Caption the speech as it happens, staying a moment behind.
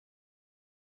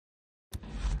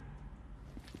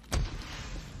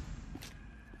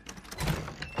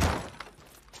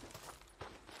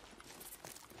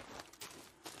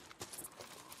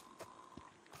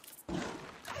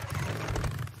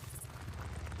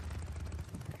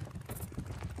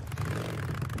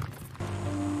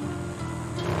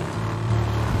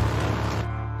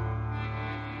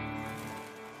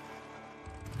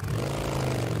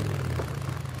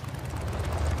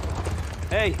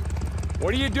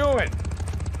What are you doing?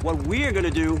 What we're gonna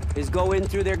do is go in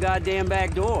through their goddamn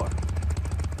back door.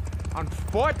 On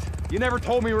foot? You never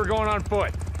told me we were going on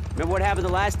foot. Remember what happened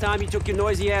the last time you took your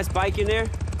noisy-ass bike in there?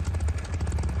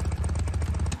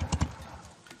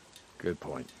 Good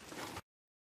point.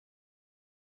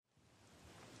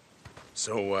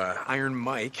 So, Iron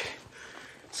Mike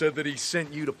said that he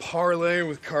sent you to parlay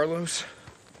with Carlos?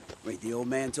 Wait, the old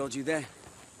man told you that?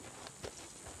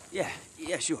 Yeah,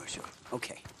 sure.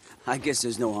 Okay. I guess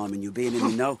there's no harm in you being in the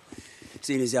know,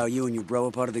 seeing as how you and your bro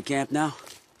are part of the camp now.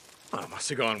 Well, it must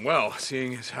have gone well,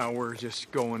 seeing as how we're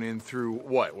just going in through,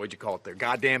 what'd you call it, their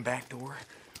goddamn back door?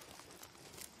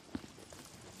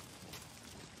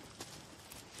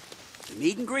 The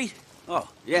meet and greet? Oh,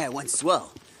 yeah, it went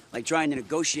swell. Like trying to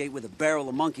negotiate with a barrel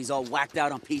of monkeys all whacked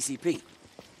out on PCP.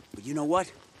 But you know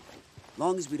what?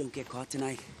 Long as we don't get caught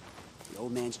tonight, the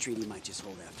old man's treaty might just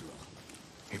hold after all.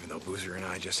 Even though Boozer and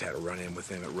I just had a run-in with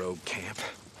them at Rogue Camp.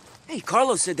 Hey,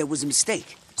 Carlos said there was a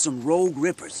mistake. Some rogue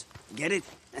rippers. Get it?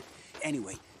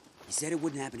 Anyway, he said it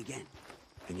wouldn't happen again.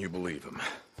 And you believe him?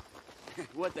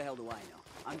 What the hell do I know?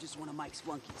 I'm just one of Mike's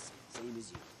flunkies, same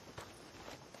as you.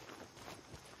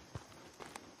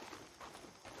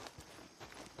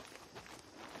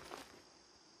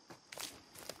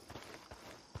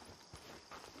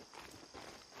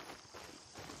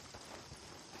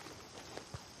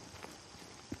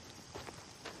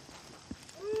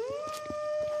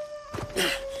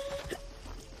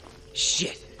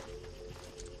 Shit.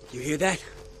 You hear that?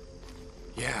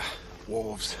 Yeah,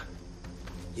 wolves.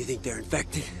 You think they're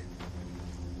infected?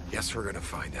 Guess we're gonna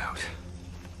find out.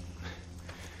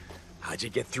 How'd you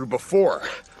get through before?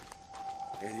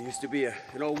 Yeah, there used to be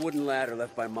an old wooden ladder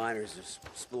left by miners or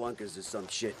spelunkers or some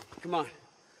shit. Come on.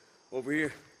 Over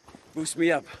here. Boost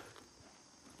me up.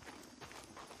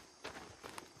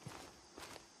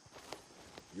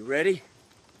 You ready?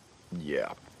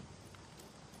 Yeah.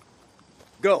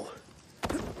 Go.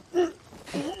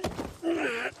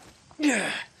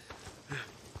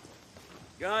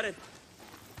 Got it.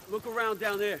 Look around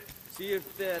down there. See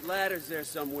if that ladder's there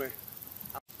somewhere.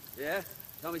 Yeah?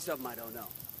 Tell me something I don't know.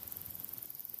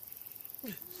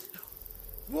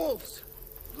 Wolves!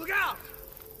 Look out!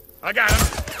 I got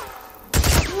him.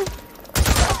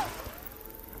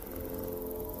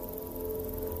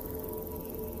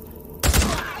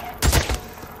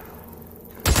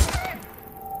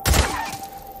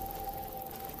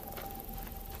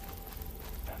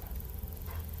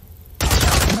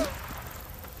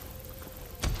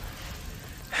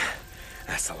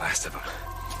 That's the last of them.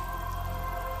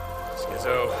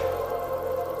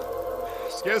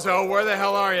 Skizzo, where the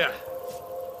hell are you?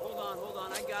 Hold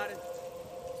on, I got it.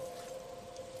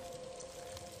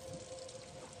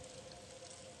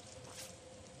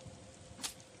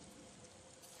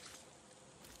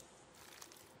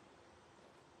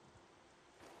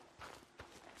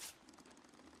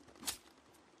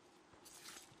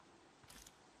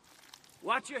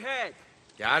 Watch your head.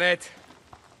 Got it.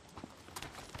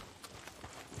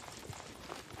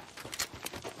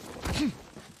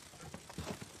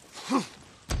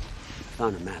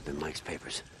 Found a map in Mike's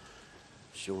papers,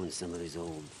 showing some of these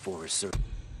old Forest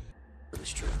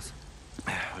Service trails.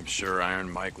 I'm sure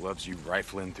Iron Mike loves you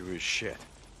rifling through his shit.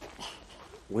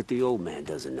 What the old man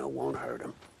doesn't know won't hurt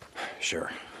him.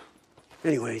 Sure.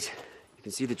 Anyways, you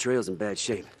can see the trail's in bad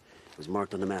shape. It was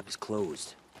marked on the map as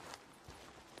closed.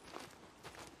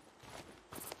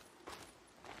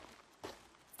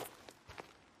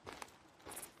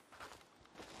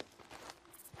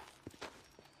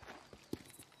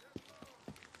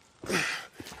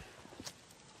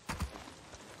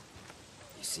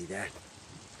 See that?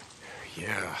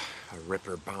 Yeah, a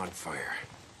Ripper bonfire.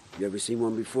 You ever seen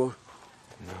one before?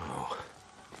 No.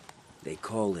 They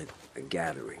call it a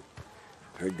gathering.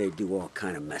 Heard they do all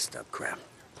kind of messed up crap.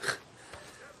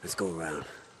 Let's go around.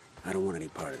 I don't want any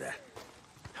part of that.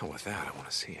 Hell with that, I want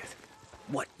to see it.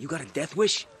 What, you got a death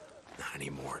wish? Not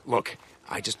anymore. Look,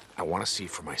 I want to see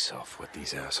for myself what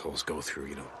these assholes go through,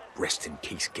 you know, rest in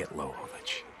case get low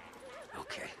homage.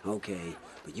 Okay,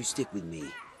 but you stick with me.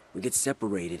 We get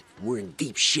separated, and we're in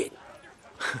deep shit.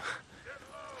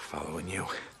 Following you.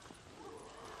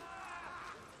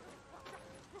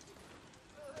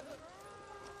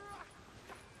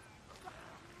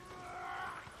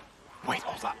 Wait,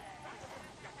 hold up.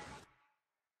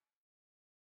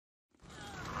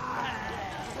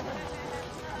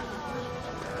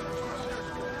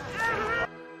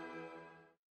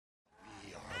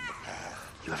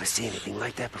 You ever see anything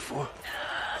like that before?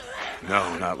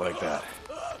 No, not like that.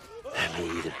 Me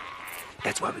either.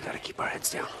 That's why we gotta keep our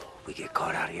heads down. We get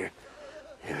caught out here,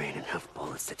 there ain't enough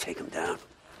bullets to take them down.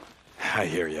 I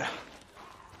hear ya.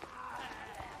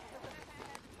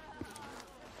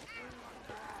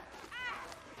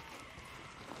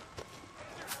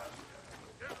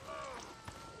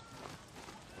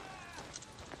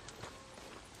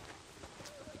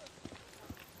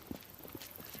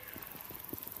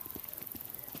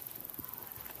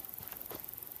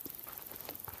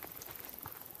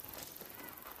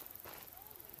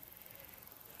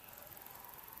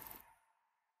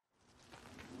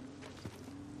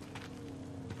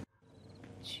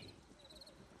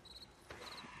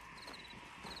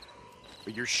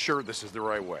 but you're sure this is the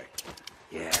right way?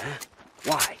 Yeah?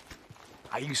 Why?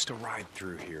 I used to ride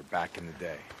through here back in the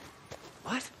day.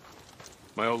 What?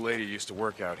 My old lady used to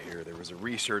work out here. There was a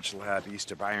research lab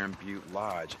east of Iron Butte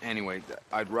Lodge. Anyway,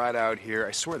 I'd ride out here.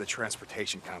 I swear the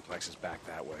transportation complex is back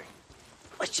that way.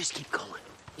 Let's just keep going.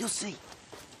 You'll see.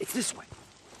 It's this way.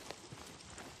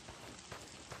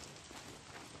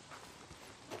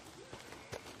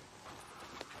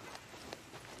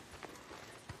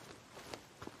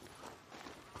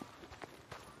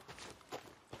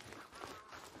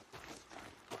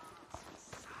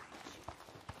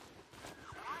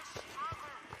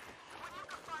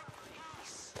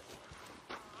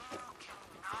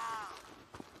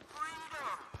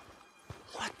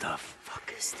 What the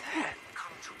fuck is that?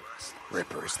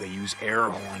 Rippers, they use air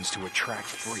horns to attract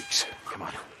freaks. Come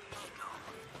on.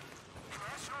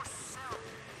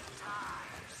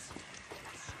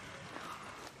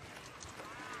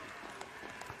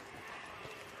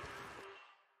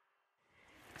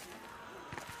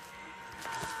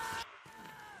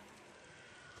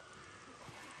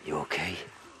 You okay?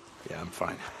 Yeah, I'm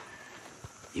fine.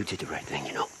 You did the right thing,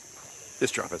 you know.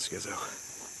 Just drop it,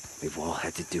 Skizzo. We've all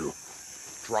had to do.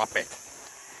 Drop it.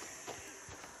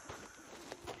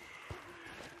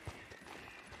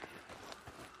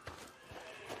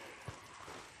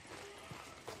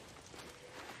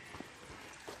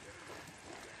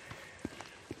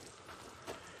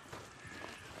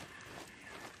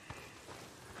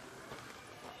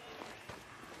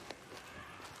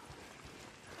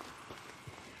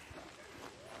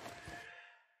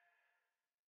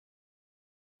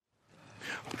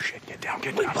 Oh shit, get down,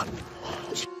 get down.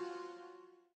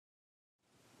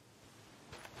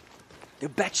 They're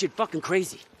batshit fucking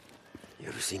crazy. You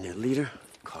ever seen their leader,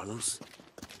 Carlos?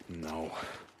 No.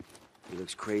 He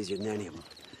looks crazier than any of them.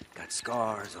 Got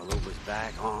scars all over his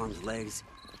back, arms, legs.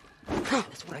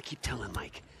 That's what I keep telling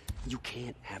Mike. You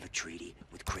can't have a treaty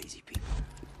with crazy people.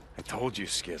 I told you,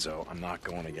 Skizzo, I'm not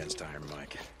going against Iron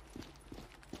Mike.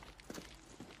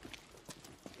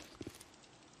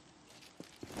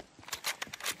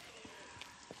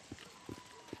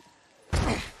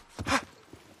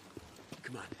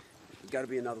 Come on. There's gotta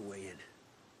be another way in.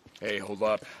 Hey, hold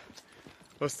up.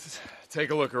 Let's take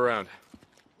a look around.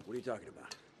 What are you talking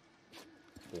about?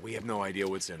 Well, we have no idea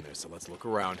what's in there, so let's look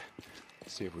around.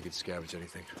 See if we can scavenge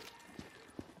anything.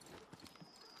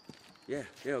 Yeah,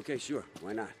 okay, sure.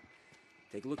 Why not?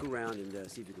 Take a look around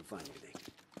and see if you can find anything.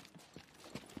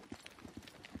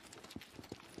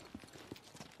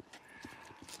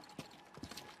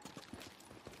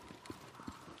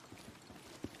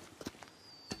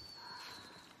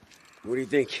 What do you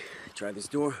think? Try this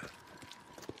door?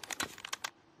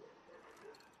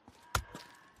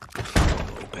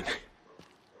 Open.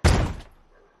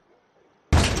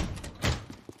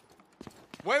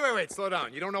 Wait, slow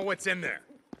down. You don't know what's in there.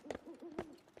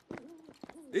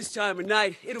 This time of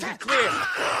night, it'll be clear.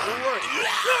 Don't worry.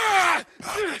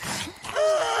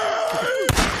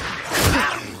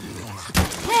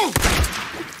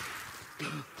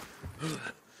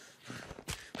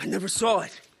 I never saw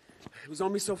it. It was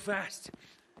on me so fast.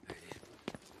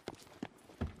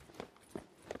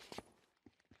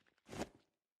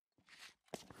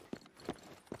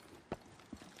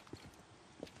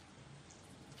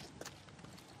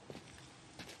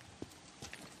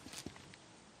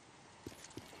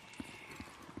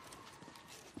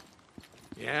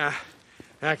 Yeah,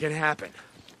 that can happen.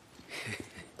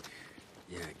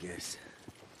 Yeah, I guess.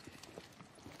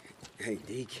 Hey,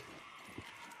 Deke.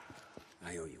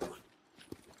 I owe you one.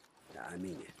 I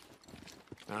mean it.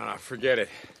 No, forget it.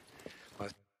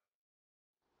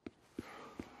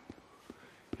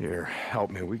 Here,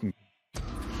 help me. We can...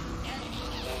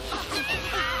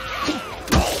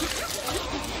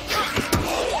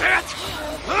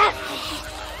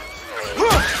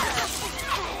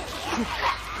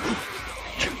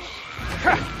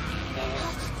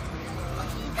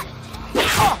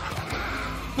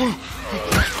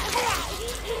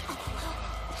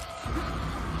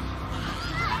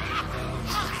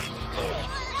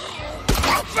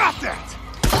 About that!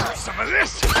 Some of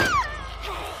this!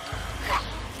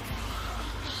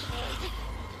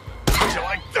 How'd you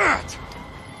like that?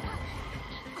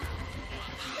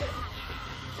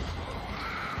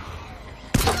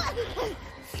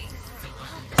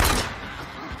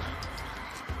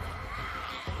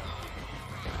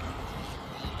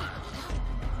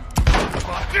 How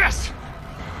about this?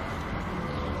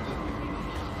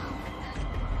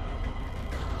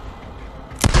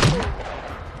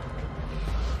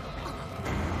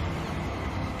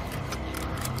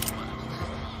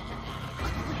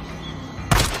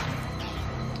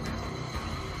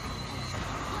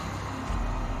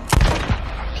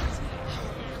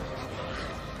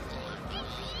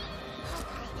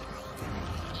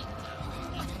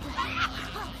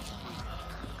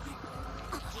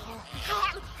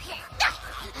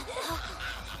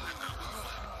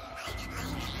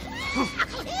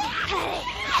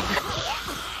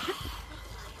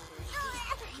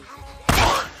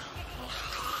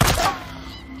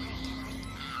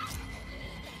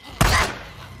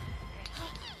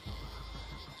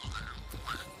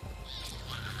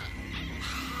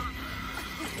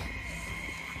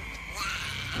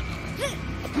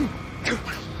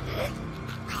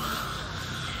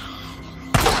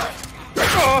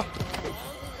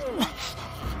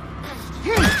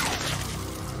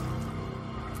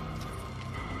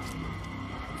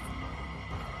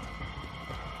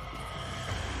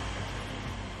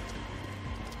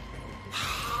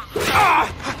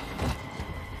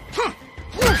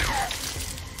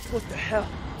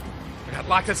 Got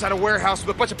locked inside a warehouse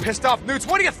with a bunch of pissed off newts.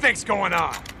 What do you think's going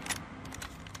on?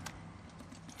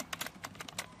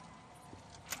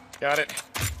 Got it.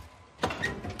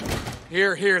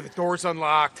 Here, the door's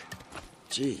unlocked.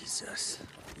 Jesus.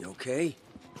 You okay?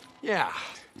 Yeah,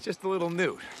 just a little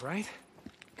newt, right?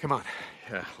 Come on.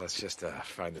 Yeah, let's just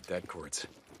find the dead cords.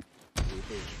 What do you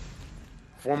think?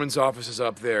 Foreman's office is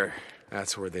up there.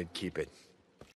 That's where they'd keep it.